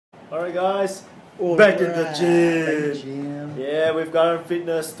Alright guys, All back in right, the back gym. in the gym. Yeah, with Garden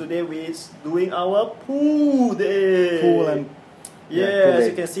Fitness. Today we're doing our pool day. Pool and yeah, pool as day.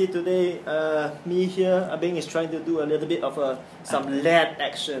 you can see today, me here, Abing is trying to do a little bit of some lat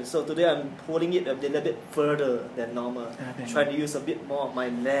action. So today I'm pulling it a little bit further than normal. Trying to use a bit more of my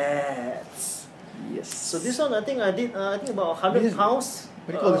lats. Yes. So this one I think I did I think about 100 pounds.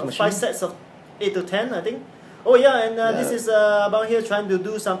 What do you call this machine? 5 sets of 8 to 10 I think. Oh yeah, and this is about here trying to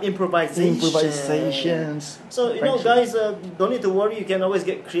do some improvisation. Improvisations. So you know, guys, don't need to worry. You can always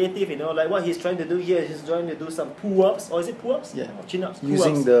get creative. You know, like what he's trying to do here. He's trying to do some pull-ups, or is it pull-ups? Yeah. Or chin-ups.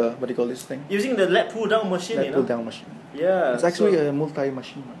 Using the what do you call this thing? Using the lat pull-down machine. Lat you know? pull-down machine. Yeah. It's actually so, a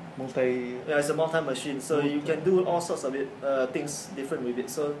multi-machine. Yeah, it's a multi-machine, so you can do all sorts of things different with it.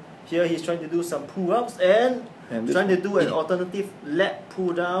 So here he's trying to do some pull-ups and trying to do an alternative lat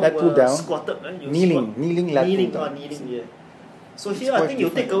pull-down. Lat pull-down. Squatted, right? Kneeling lat pull-down. Kneeling, yeah. So here I think you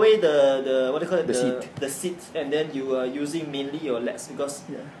take away the what do you call it? The seat, and then you are using mainly your legs because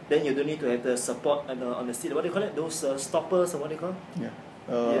then you don't need to have the support on the seat. What do you call it? Those stoppers or what do you call it? Yeah.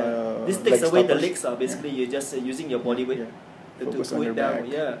 This takes away the stoppers. legs. Basically, you're just using your body weight to pull it down. Back.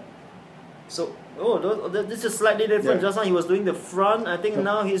 Yeah. So this is slightly different. Just now he was doing the front. I think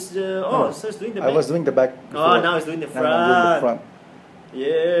now he's so he's doing the back. I was doing the back. Oh, now he's doing the front. Now I'm doing the front.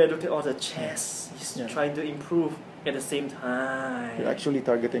 Yeah, look at all the chest. He's trying to improve at the same time. You're actually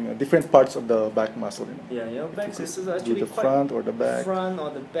targeting different parts of the back muscle. You know? Yeah, your back is actually do the quite front or the back. The front or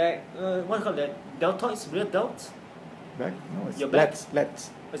the back. What do you call that? Deltoids? Real delts? Back? No, it's your back?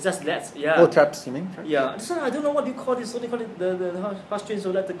 lats. It's just lats. Yeah. Oh, traps. You mean? Traps? Yeah. This one I don't know what you call this. What do you call it? The heartstrings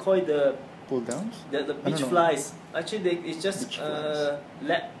would like to call it the pull downs. The beach flies. Actually, it's just lat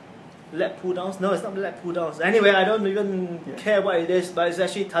pull downs. No, it's not lat pull downs. Anyway, I don't even care what it is, but it's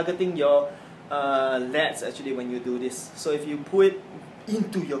actually targeting your lats actually when you do this. So if you pull it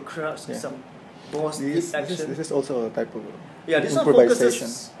into your crotch, some more deep action. This is also a type of this improvisation.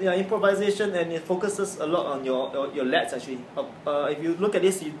 One focuses, improvisation, and it focuses a lot on your lats actually. If you look at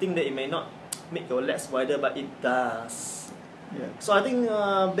this, you think that it may not make your lats wider, but it does. Yeah. So I think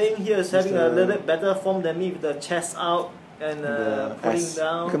Bing here is having a little bit better form than me with the chest out and pulling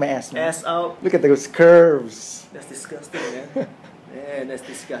down. Look at my ass, man. Ass out. Look at those curves. That's disgusting, man. Yeah, that's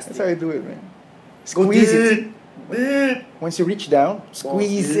disgusting. That's how I do it, man. Squeeze it. Once you reach down,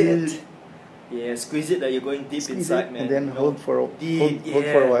 squeeze it. Yeah, squeeze it that you're going deep inside, man. And then hold for a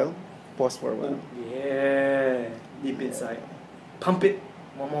while. Pause for a while. Yeah, deep inside. Pump it.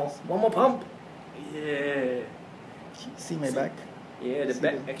 One more pump. Yeah. See my back? Yeah, the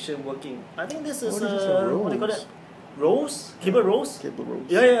back action working. I think this is what do you call that? Rows? Cable rows? Cable rows.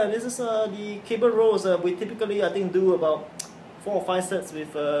 Yeah, this is the cable rows. We typically, I think, do about 4 or 5 sets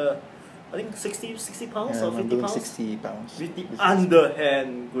with, I think, 60 pounds or 50 pounds? 60 pounds. With the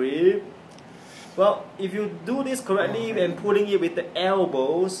underhand grip. Well, if you do this correctly and pulling it with the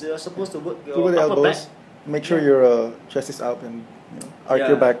elbows, you're supposed to work your upper back. Make sure your chest is out and arch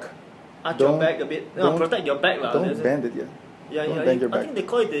your back. Arch your back a bit. No, protect your back. Don't bend it, Don't bend your back. I think they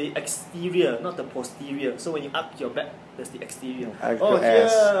call it the exterior, not the posterior. So when you arch your back, that's the exterior. Here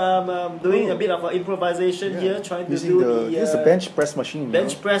I'm doing a bit of improvisation here, trying to do this is a bench press machine.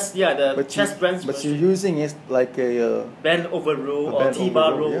 Bench press, the chest bench But you're using it like a bend over row or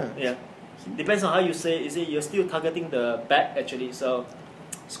T-bar row. Yeah. Depends on how you say. Is it you're still targeting the back actually? So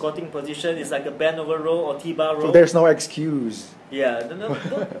squatting position is like a bend over row or T-bar row. So there's no excuse. Yeah,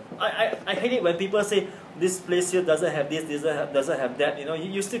 I hate it when people say this place here doesn't have this, doesn't have that.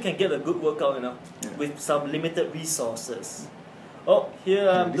 You still can get a good workout, with some limited resources. Oh, here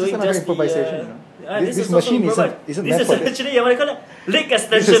I'm doing just improvisation. This machine isn't meant for this. This is actually what I call it, leg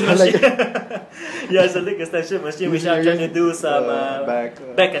extension machine. Yeah, it's a leg extension machine which I'm trying to do some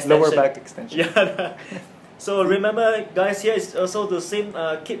back extension. Lower back extension. Yeah. So remember, guys, here is also the same.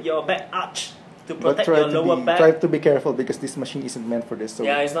 Keep your back arch to protect your lower back. Try to be careful because this machine isn't meant for this. So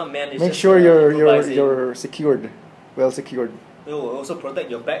it's not meant. Make sure you're secured, well secured. Also protect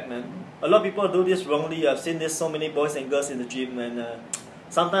your back, man. A lot of people do this wrongly. I've seen this so many boys and girls in the gym, and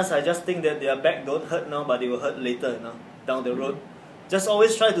sometimes I just think that their back don't hurt now, but they will hurt later, down the road. Just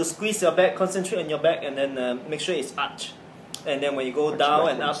always try to squeeze your back, concentrate on your back, and then make sure it's arched. And then when you go down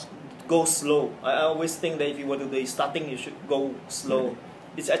and up, go slow. I always think that if you were to be starting, you should go slow.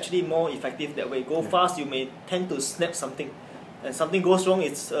 It's actually more effective that way. Go fast, you may tend to snap something. And something goes wrong,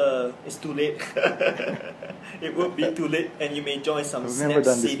 it's too late. It would be too late, and you may join some I've snap never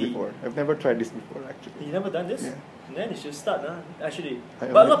done city. this before. I've never tried this before, actually. You never done this? Yeah. Then you should start, actually.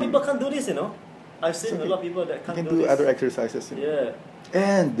 But a lot of people can't do this, I've seen a lot of people that can't do this. You can do other exercises. Yeah.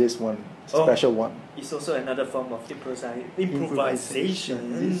 And this one. special one. It's also another form of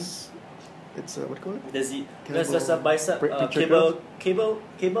improvisation. It's what do you call it? There's just a bicep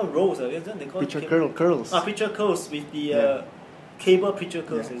cable rolls. Isn't it? They call Preacher it curls. preacher curls with the cable preacher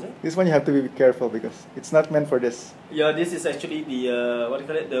curls. Is it? This one you have to be careful because it's not meant for this. Yeah, this is actually the what do you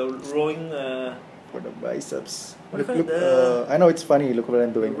call it? The rowing. For the biceps. What do you Look, call it? I know it's funny. Look what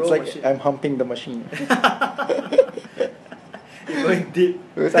I'm doing. It's like machine. I'm humping the machine. You're going deep.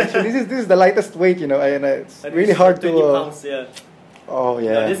 It's actually this is the lightest weight, you know, and it's really hard to. 20 pounds, yeah. Oh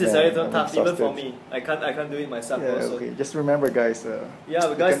yeah. This is very tough, exhausted. even for me. I can't do it myself. Yeah, also. okay. Just remember, guys. Yeah,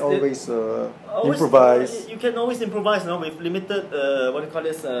 but guys, you can always improvise. You can always improvise, no, with limited what do you call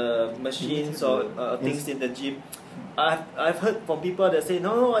this machines or things in the gym. I've heard from people that say,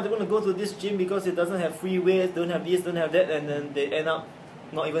 no, I don't want to go to this gym because it doesn't have free weights, don't have this, don't have that, and then they end up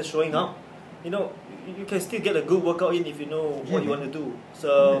not even showing up. You know, you can still get a good workout in if you know what you want to do.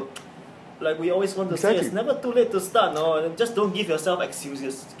 So, like we always want to say, it's never too late to start. No, just don't give yourself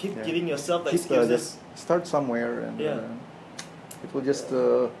excuses. Keep giving yourself excuses. Just start somewhere, and it will just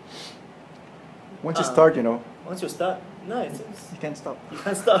once you start, you know. Once you start, no, you can't stop. You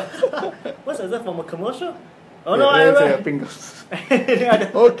can't stop. What's that from a commercial? Oh yeah, no, I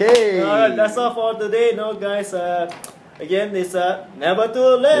right. Okay. Alright, that's all for today. No, guys. Again, it's never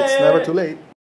too late. It's never too late.